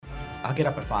I'll get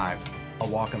up at 5. I'll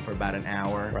walk them for about an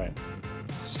hour. Right.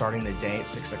 Starting the day at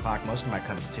 6 o'clock, most of my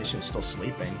competition is still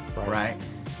sleeping, Right. right?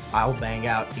 I'll bang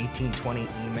out 18, 20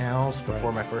 emails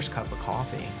before my first cup of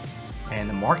coffee. And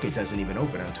the market doesn't even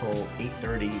open until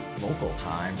 8:30 local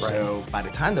time. Right. So by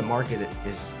the time the market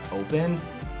is open,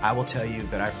 I will tell you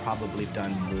that I've probably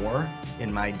done more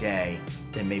in my day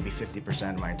than maybe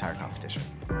 50% of my entire competition.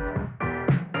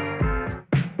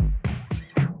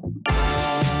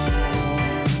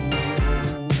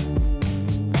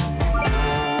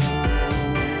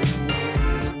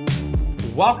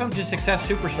 Welcome to Success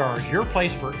Superstars, your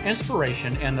place for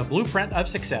inspiration and the blueprint of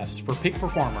success for peak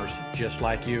performers just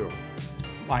like you.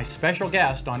 My special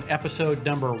guest on episode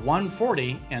number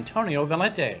 140, Antonio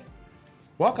Valente.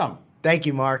 Welcome. Thank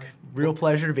you, Mark. Real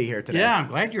pleasure to be here today. Yeah, I'm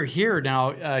glad you're here.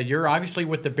 Now, you're obviously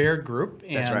with the Baird Group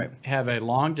and That's right. have a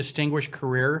long, distinguished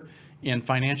career in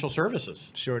financial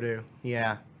services. Sure do.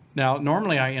 Yeah. Now,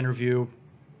 normally I interview,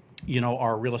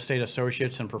 our real estate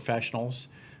associates and professionals,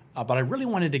 but I really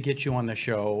wanted to get you on the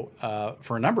show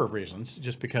for a number of reasons,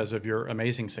 just because of your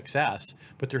amazing success.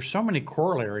 But there's so many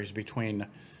corollaries between,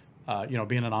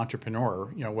 being an entrepreneur,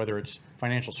 whether it's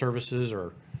financial services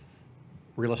or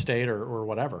real estate or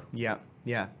whatever. Yeah.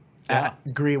 Yeah. I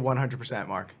agree 100%,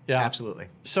 Mark. Yeah. Absolutely.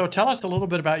 So tell us a little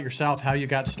bit about yourself, how you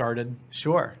got started.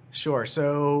 Sure.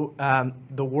 So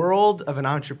the world of an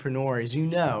entrepreneur, as you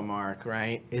know, Mark,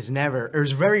 right, is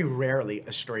very rarely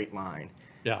a straight line.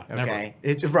 Yeah, Okay.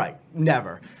 Right.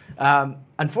 Never.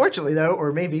 Unfortunately, though,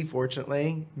 or maybe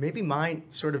fortunately, maybe mine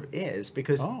sort of is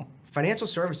because financial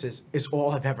services is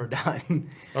all I've ever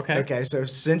done. Okay. So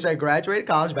since I graduated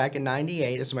college back in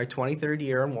 '98, this is my 23rd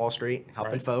year on Wall Street,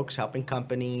 helping folks, helping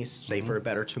companies save for a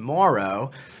better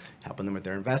tomorrow, helping them with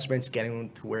their investments, getting them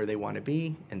to where they want to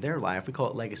be in their life. We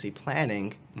call it legacy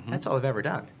planning. That's all I've ever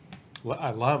done. Well, I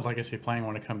love legacy planning. I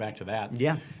want to come back to that.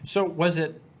 Yeah. So was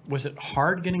it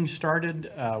hard getting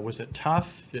started? Was it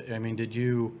tough? I mean, did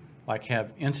you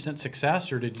have instant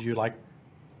success, or did you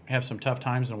have some tough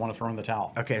times and want to throw in the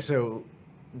towel? Okay, so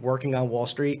working on Wall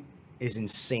Street is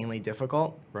insanely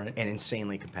difficult Right. and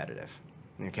insanely competitive.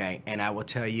 Okay, and I will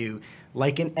tell you,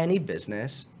 like in any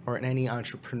business or in any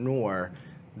entrepreneur,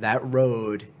 that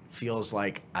road feels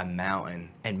like a mountain.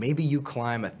 And maybe you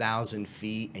climb 1,000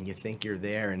 feet and you think you're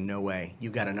there, and no way, you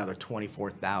got another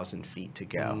 24,000 feet to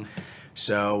go.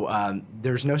 So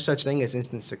there's no such thing as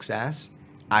instant success.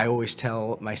 I always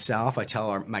tell myself, I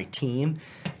tell my team,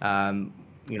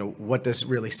 what does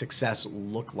really success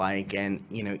look like? And,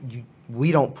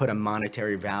 we don't put a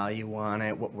monetary value on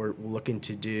it. What we're looking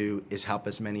to do is help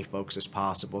as many folks as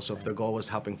possible. So if the goal was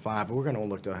helping 5, we're going to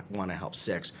want to help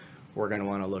 6. We're going to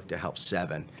want to look to help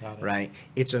 7, right?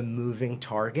 It's a moving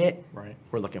target. Right.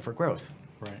 We're looking for growth.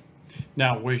 Right.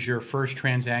 Now, was your first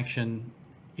transaction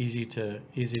easy to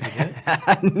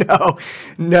get? No.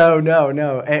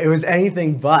 It was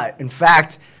anything but. In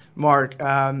fact, Mark,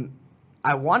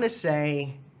 I want to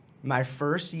say my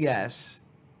first yes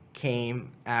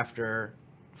came after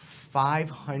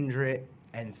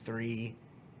 503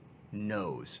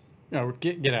 no's. No,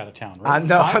 get out of town, right?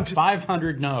 No,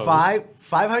 500 no's.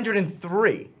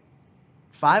 503.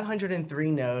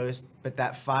 503 no's, but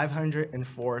that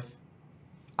 504th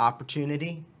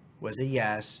opportunity was a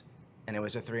yes, and it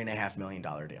was a $3.5 million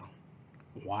deal.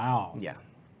 Wow. Yeah.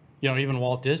 Even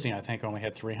Walt Disney, I think, only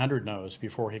had 300 no's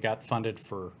before he got funded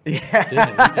for Disney.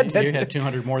 You had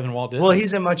 200 more than Walt Disney. Well,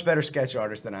 he's a much better sketch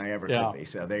artist than I ever could be,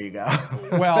 so there you go.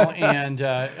 Well, and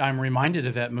I'm reminded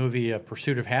of that movie,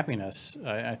 Pursuit of Happiness.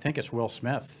 I think it's Will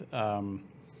Smith.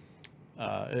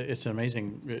 It's an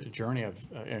amazing journey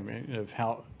of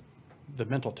how the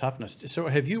mental toughness. So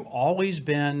have you always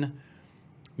been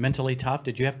mentally tough?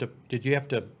 Did you have to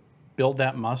build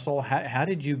that muscle? How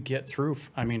did you get through?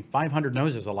 500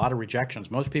 no's is a lot of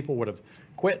rejections. Most people would have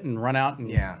quit and run out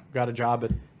and got a job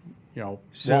at,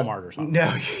 Walmart or something.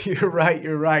 No, you're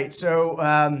right. So,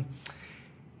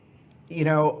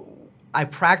 I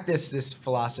practice this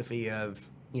philosophy of,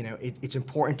 it's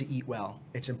important to eat well.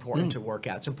 It's important to work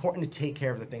out. It's important to take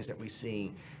care of the things that we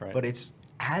see. Right. But it's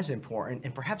as important,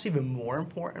 and perhaps even more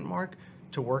important, Mark,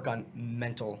 to work on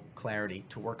mental clarity,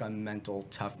 to work on mental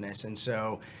toughness. And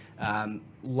so,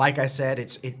 like I said,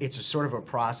 it's a sort of a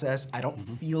process. I don't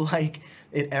feel like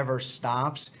it ever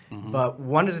stops. But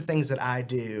one of the things that I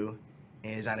do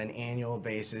is on an annual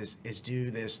basis is do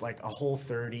this like a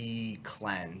Whole30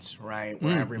 cleanse, right?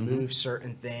 Where I remove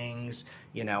certain things,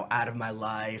 out of my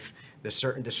life, the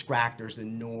certain distractors, the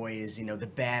noise,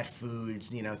 the bad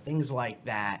foods, things like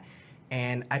that.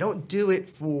 And I don't do it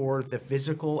for the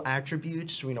physical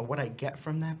attributes, what I get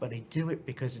from that, but I do it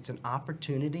because it's an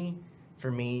opportunity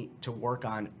for me to work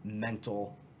on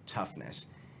mental toughness.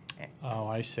 Oh,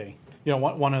 I see. You know,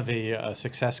 one of the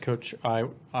success coach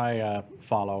I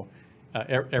follow,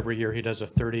 every year he does a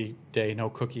 30-day no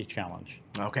cookie challenge.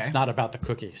 Okay. It's not about the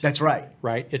cookies. That's right.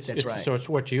 Right? That's right. So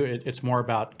it's more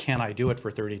about, can I do it for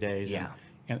 30 days? Yeah.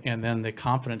 And then the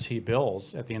confidence he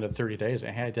builds at the end of 30 days,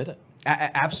 hey, I did it.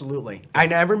 Absolutely.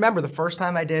 I remember the first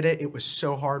time I did it, it was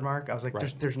so hard, Mark. I was like,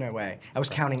 Right. there's no way. I was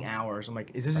counting hours. I'm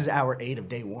like, this is hour 8 of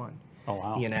day 1. Oh,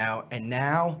 wow. You know, and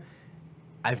now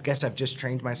I guess I've just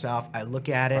trained myself. I look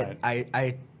at it. Right.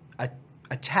 I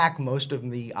attack most of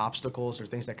the obstacles or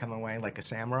things that come my way like a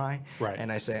samurai. Right.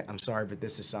 And I say, I'm sorry, but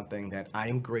this is something that I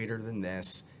am greater than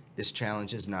this. This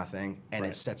challenge is nothing, and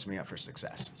Right. it sets me up for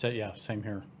success. So yeah, same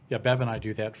here. Yeah, Bev and I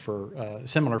do that for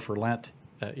similar for Lent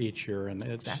each year, and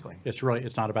Exactly. it's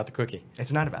not about the cookie.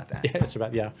 It's not about that. Yeah, it's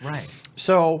about Right.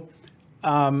 So,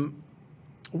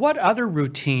 what other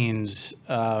routines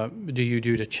do you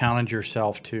do to challenge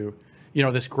yourself to, you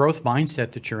know, this growth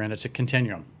mindset that you're in? It's a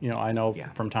continuum. You know, I know Yeah.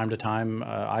 from time to time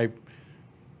I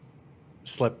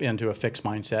slip into a fixed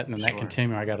mindset, and then that Sure.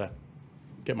 continuum, I got to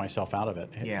get myself out of it.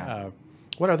 Yeah.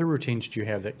 What other routines do you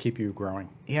have that keep you growing?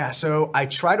 Yeah, so I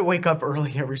try to wake up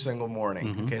early every single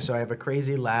morning. Okay, so I have a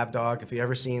crazy lab dog. If you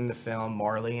ever seen the film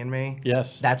Marley and Me,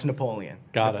 Yes. that's Napoleon.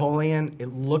 Got it. Napoleon, it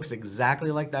looks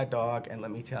exactly like that dog, and let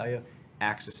me tell you,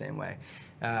 acts the same way.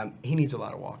 He needs a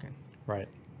lot of walking. Right.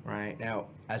 Right now,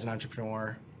 as an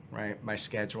entrepreneur, right, my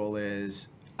schedule is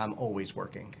I'm always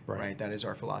working. Right. That is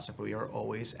our philosophy. We are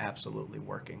always absolutely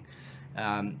working.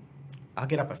 I'll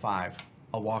get up at 5.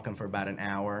 I'll walk him for about an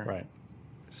hour. Right.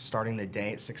 Starting the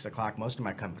day at 6 o'clock. Most of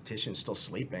my competition is still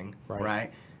sleeping, Right.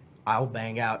 right? I'll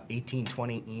bang out 18,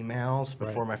 20 emails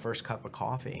before Right. my first cup of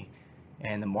coffee.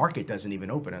 And the market doesn't even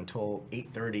open until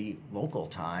 8:30 local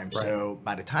time. Right. So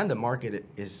by the time the market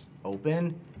is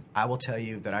open, I will tell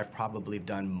you that I've probably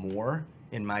done more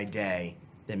in my day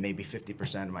than maybe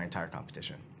 50% of my entire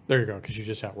competition. There you go, because you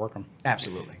just outwork them.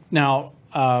 Absolutely. Now,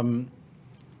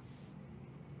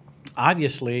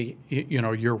 obviously, you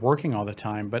know, you're working all the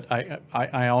time, but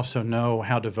I also know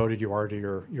how devoted you are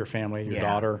to your family, your Yeah.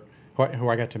 daughter, who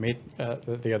I got to meet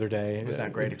the other day. Was that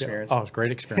a great experience? Oh, it was a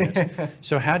great experience.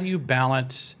 So how do you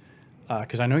balance,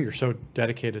 because I know you're so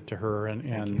dedicated to her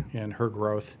and her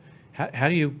growth, how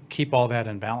do you keep all that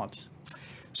in balance?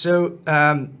 So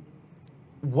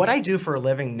what I do for a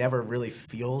living never really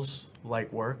feels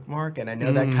like work, Mark. And I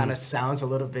know that kind of sounds a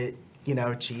little bit, you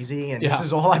know, cheesy. And this Yeah.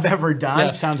 is all I've ever done. Yeah,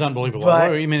 it sounds unbelievable. But-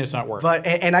 What do you mean it's not work? But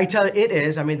and I tell you, it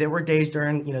is. I mean, there were days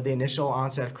during the initial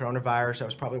onset of coronavirus. I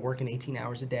was probably working 18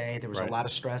 hours a day. There was Right. a lot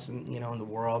of stress in the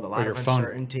world, a lot your of phone-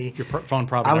 uncertainty. your phone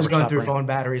probably I was never going stopped through ringing. phone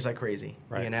batteries like crazy.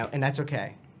 Right. And that's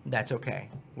okay. That's okay.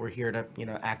 We're here to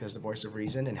act as the voice of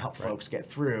reason and help folks get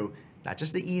through not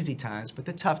just the easy times, but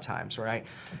the tough times, right?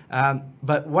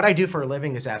 But what I do for a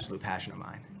living is absolute passion of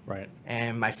mine. Right.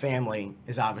 And my family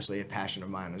is obviously a passion of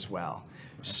mine as well.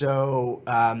 So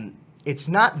it's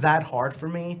not that hard for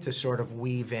me to sort of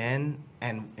weave in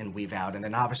and weave out. And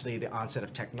then obviously the onset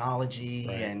of technology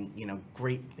Right. and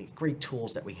great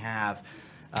tools that we have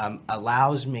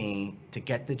allows me to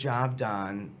get the job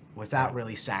done without Right.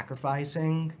 really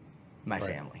sacrificing my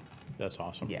Right. family. That's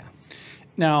awesome. Yeah.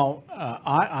 Now,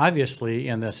 obviously,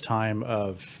 in this time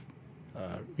of,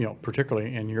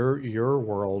 particularly in your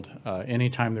world,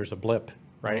 anytime there's a blip,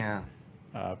 right?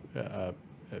 Yeah.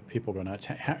 People go nuts.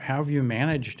 How have you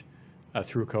managed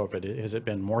through COVID? Has it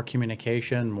been more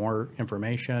communication, more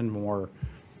information, more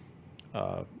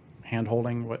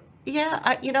hand-holding? What? Yeah,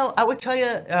 I would tell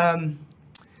you,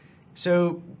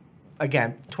 so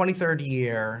again, 23rd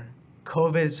year,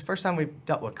 COVID is the first time we've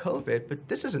dealt with COVID, but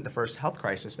this isn't the first health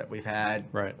crisis that we've had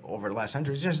Right. over the last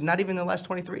 100 years, not even the last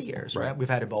 23 years, right? Right. We've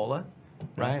had Ebola,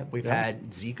 right? We've Yeah. had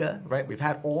Zika, right? We've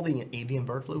had all the avian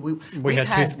bird flu. We We've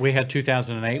had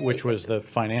 2008, which was the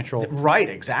financial. Right,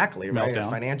 exactly, right? A Meltdown.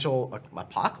 financial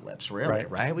apocalypse, really,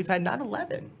 Right. right? We've had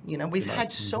 9/11. We've Right.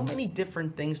 had so many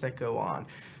different things that go on.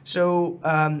 So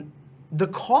the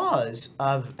cause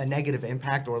of a negative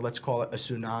impact, or let's call it a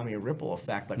tsunami, a ripple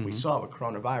effect, like we saw with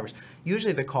coronavirus,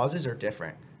 usually the causes are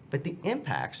different. But the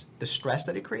impacts, the stress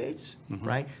that it creates,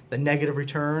 right? The negative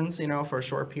returns, for a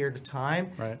short period of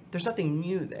time, Right. there's nothing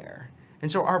new there.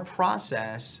 And so our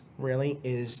process really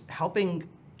is helping,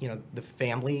 the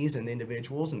families and the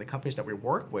individuals and the companies that we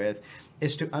work with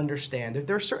is to understand that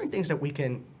there are certain things that we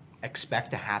can expect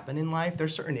to happen in life.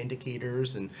 There's certain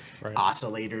indicators and Right.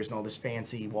 oscillators and all this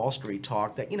fancy Wall Street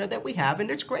talk that, that we have, and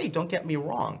it's great, don't get me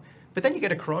wrong. But then you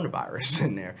get a coronavirus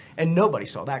in there, and nobody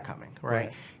saw that coming, right?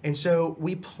 Right. And so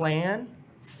we plan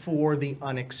for the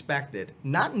unexpected,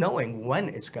 not knowing when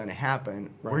it's going to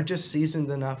happen. We're Right. just seasoned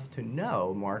enough to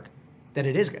know, Mark, that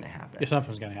it is going to happen. If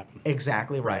something's going to happen.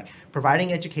 Exactly right.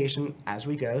 Providing education as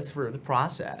we go through the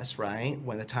process, right?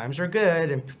 When the times are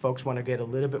good and folks want to get a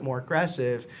little bit more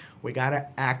aggressive, we got to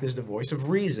act as the voice of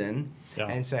reason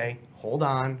and say, hold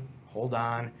on.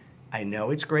 I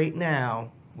know it's great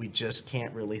now. We just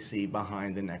can't really see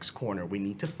behind the next corner. We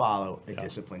need to follow a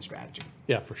disciplined strategy.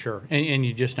 Yeah, for sure. And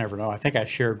you just never know. I think I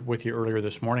shared with you earlier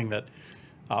this morning that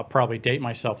I'll probably date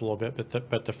myself a little bit,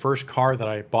 but the first car that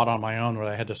I bought on my own when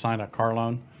I had to sign a car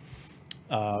loan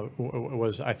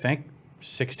was, I think,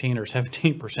 16 or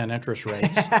 17% interest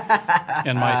rates.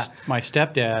 And my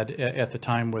stepdad at the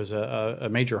time was a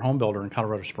major home builder in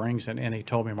Colorado Springs, and he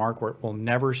told me, Mark, we'll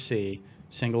never see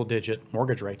single-digit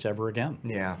mortgage rates ever again.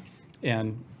 Yeah.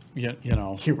 And you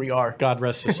know, here we are. God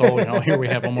rest his soul. You know, here we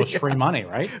have almost free money,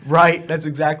 right? Right. That's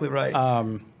exactly right.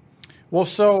 Well,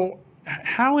 so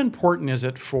how important is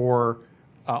it for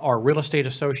our real estate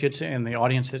associates and the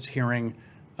audience that's hearing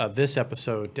this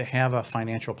episode to have a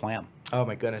financial plan? Oh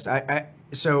my goodness.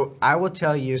 So I will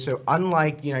tell you, so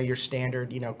unlike, your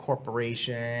standard,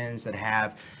 corporations that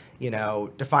have,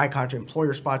 defined contract,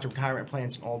 employer-sponsored retirement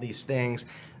plans, all these things,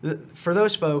 for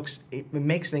those folks, it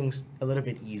makes things a little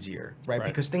bit easier, right?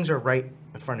 Because things are right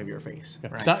in front of your face. Yeah,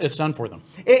 right? It's done for them.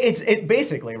 It's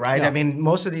basically, right? Yeah. I mean,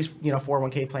 most of these,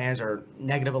 401k plans are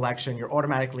negative election. You're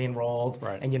automatically enrolled,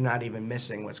 and you're not even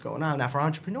missing what's going on. Now, for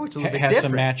entrepreneurs, it's a little bit different. Has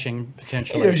some matching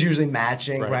potential. There's usually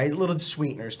matching, right? Little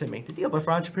sweeteners to make the deal. But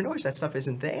for entrepreneurs, that stuff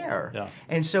isn't there. Yeah.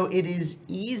 And so it is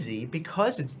easy,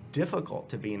 because it's difficult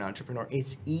to be an entrepreneur,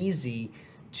 it's easy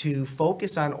to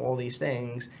focus on all these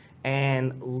things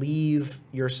and leave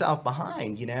yourself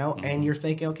behind, and you're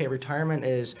thinking, okay, retirement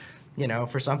is,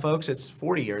 for some folks it's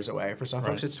 40 years away, for some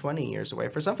folks it's 20 years away,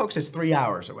 for some folks it's 3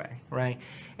 hours away, right?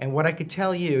 And what I could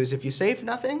tell you is, if you save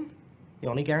nothing, the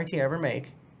only guarantee I ever make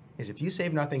is, if you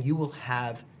save nothing, you will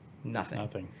have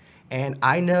nothing. And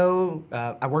I know,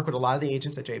 I work with a lot of the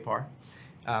agents at JPAR,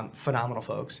 phenomenal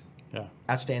folks,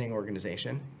 outstanding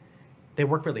organization. They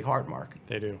work really hard, Mark.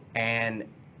 They do. And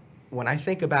when I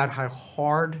think about how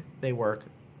hard they work,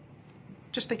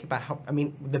 just think about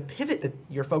the pivot that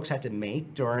your folks had to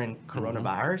make during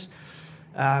coronavirus,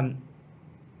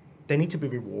 they need to be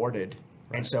rewarded.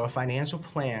 Right. And so a financial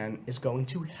plan is going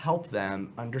to help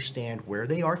them understand where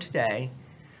they are today,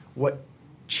 what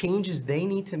changes they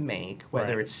need to make,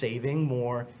 whether it's saving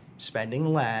more, spending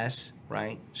less,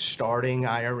 right? Starting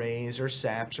IRAs or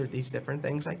SEPs or these different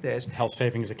things like this. Health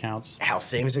savings accounts. Health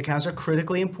savings accounts are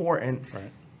critically important.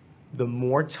 Right. The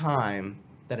more time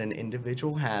that an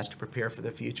individual has to prepare for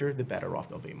the future, the better off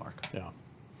they'll be, Mark. Yeah.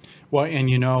 Well,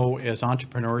 and as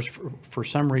entrepreneurs, for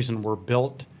some reason, we're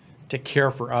built to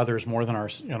care for others more than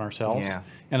ourselves. Yeah.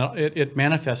 And it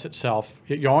manifests itself.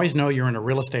 You always know you're in a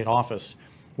real estate office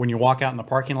when you walk out in the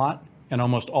parking lot and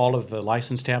almost all of the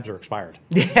license tabs are expired.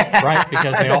 Right?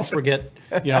 Because they all forget,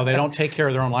 they don't take care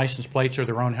of their own license plates or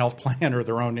their own health plan or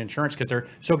their own insurance because they're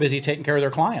so busy taking care of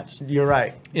their clients. You're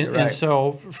right. And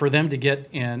so for them to get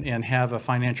in and have a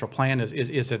financial plan, is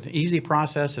it an easy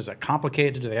process? Is it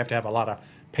complicated? Do they have to have a lot of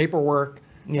paperwork?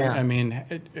 Yeah. I mean,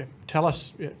 tell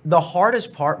us. The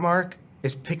hardest part, Mark,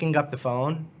 is picking up the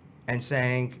phone and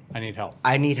saying, I need help.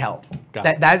 I need help.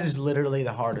 Got that is literally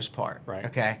the hardest part. Right.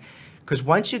 Okay. Because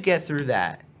once you get through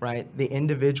that, right, the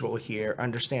individual here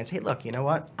understands, hey, look, you know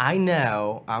what? I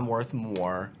know I'm worth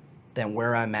more than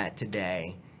where I'm at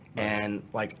today. Right. And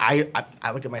like, I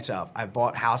look at myself. I've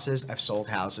bought houses. I've sold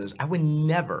houses. I would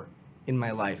never in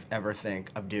my life ever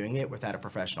think of doing it without a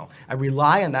professional. I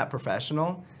rely on that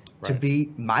professional to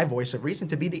be my voice of reason,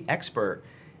 to be the expert.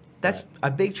 That's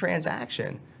a big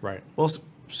transaction. Right. Well,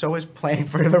 so is planning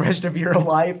for the rest of your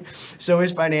life. So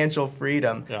is financial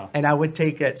freedom. Yeah. And I would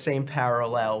take that same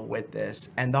parallel with this.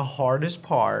 And the hardest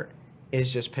part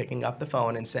is just picking up the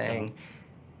phone and saying,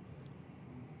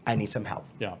 I need some help.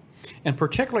 Yeah. And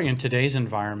particularly in today's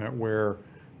environment where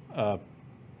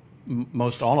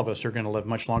most all of us are going to live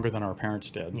much longer than our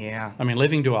parents did. Yeah. I mean,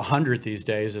 living to 100 these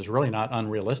days is really not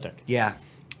unrealistic. Yeah.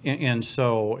 And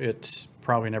so it's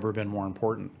probably never been more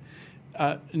important.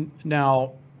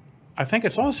 Now, I think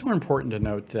it's also important to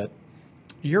note that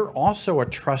you're also a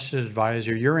trusted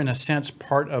advisor. You're, in a sense,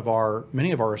 part of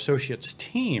many of our associates'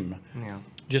 team. Yeah.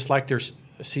 Just like there's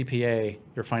a CPA,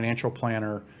 their financial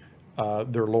planner,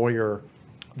 their lawyer,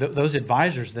 those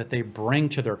advisors that they bring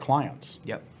to their clients.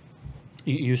 Yep.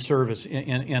 You serve as,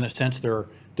 in a sense, their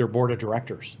board of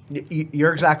directors.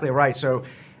 You're exactly right. So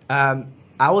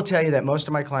I will tell you that most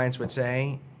of my clients would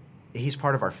say he's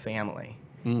part of our family.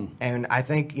 And I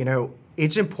think,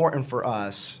 it's important for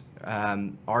us,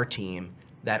 our team,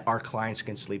 that our clients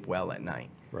can sleep well at night.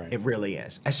 Right. It really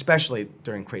is, especially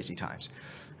during crazy times.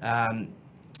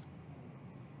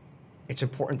 it's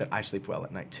important that I sleep well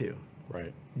at night too.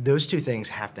 Right. Those two things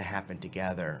have to happen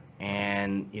together.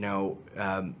 And,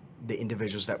 the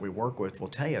individuals that we work with will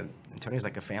tell you, Antonio's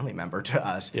like a family member to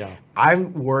us. Yeah.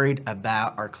 I'm worried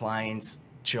about our clients'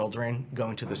 children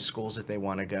going to the schools that they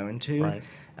want to go into, Right.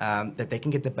 That they can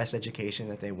get the best education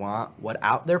that they want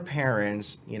without their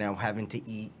parents, having to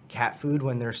eat cat food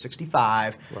when they're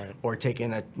 65, Right. or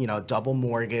taking a, double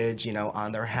mortgage,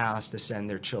 on their house to send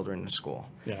their children to school.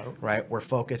 Yeah. Right? We're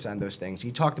focused on those things.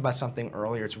 You talked about something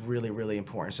earlier. It's really, really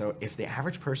important. So if the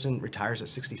average person retires at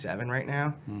 67 right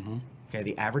now, okay,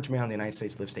 the average male in the United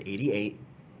States lives to 88.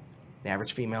 The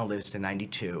average female lives to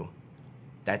 92.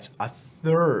 That's a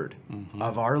third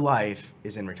of our life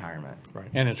is in retirement. Right.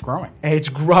 And it's growing. And it's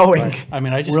growing. Right. I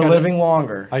mean, we're living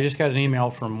longer. I just got an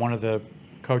email from one of the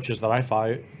coaches that I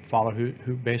follow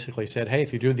who basically said, hey,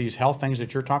 if you do these health things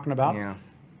that you're talking about,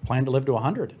 plan to live to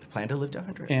 100. Plan to live to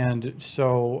 100. And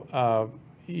so,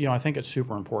 I think it's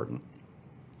super important.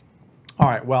 All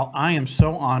right. Well, I am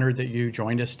so honored that you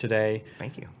joined us today.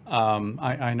 Thank you.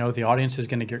 I know the audience is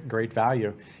going to get great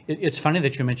value. It's funny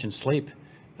that you mentioned sleep,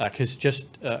 because just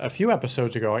a few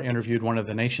episodes ago, I interviewed one of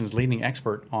the nation's leading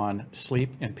expert on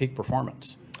sleep and peak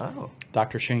performance,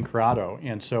 Dr. Shane Corrado.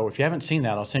 And so if you haven't seen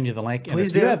that, I'll send you the link.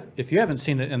 Please do. If you haven't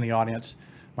seen it in the audience,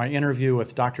 my interview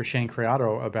with Dr. Shane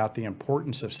Corrado about the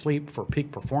importance of sleep for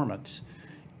peak performance,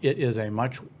 it is a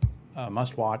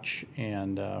must-watch,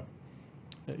 and so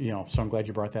I'm glad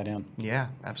you brought that in. Yeah,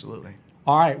 absolutely.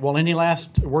 All right. Well, any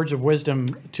last words of wisdom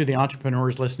to the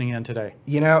entrepreneurs listening in today?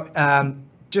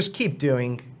 Just keep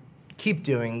doing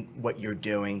what you're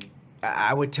doing.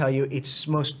 I would tell you it's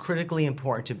most critically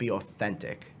important to be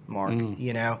authentic, Mark.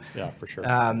 Yeah, for sure.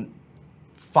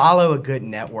 Follow a good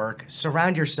network.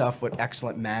 Surround yourself with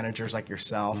excellent managers like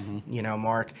yourself.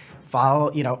 Mark.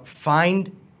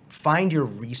 Find your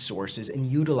resources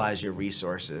and utilize your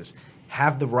resources.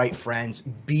 Have the right friends.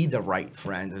 Be the right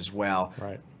friend as well.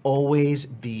 Right. Always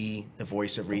be the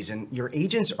voice of reason. Your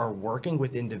agents are working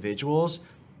with individuals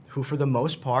who, for the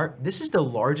most part, this is the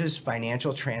largest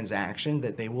financial transaction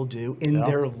that they will do in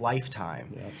their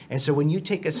lifetime. Yes. And so when you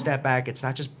take a step back, it's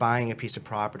not just buying a piece of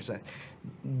property.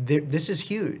 This is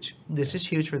huge. This is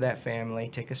huge for that family.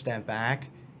 Take a step back.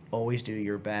 Always do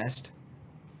your best.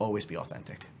 Always be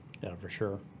authentic. Yeah, for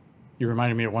sure. You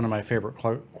reminded me of one of my favorite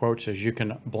quotes is you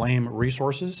can blame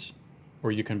resources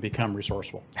or you can become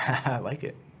resourceful. I like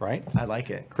it. Right? I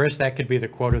like it. Chris, that could be the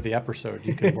quote of the episode.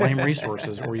 You can blame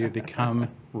resources or you become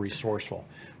resourceful.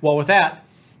 Well, with that,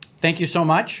 thank you so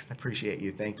much. I appreciate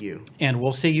you. Thank you. And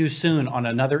we'll see you soon on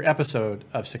another episode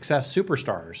of Success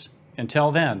Superstars. Until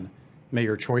then, may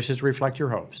your choices reflect your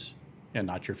hopes and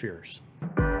not your fears.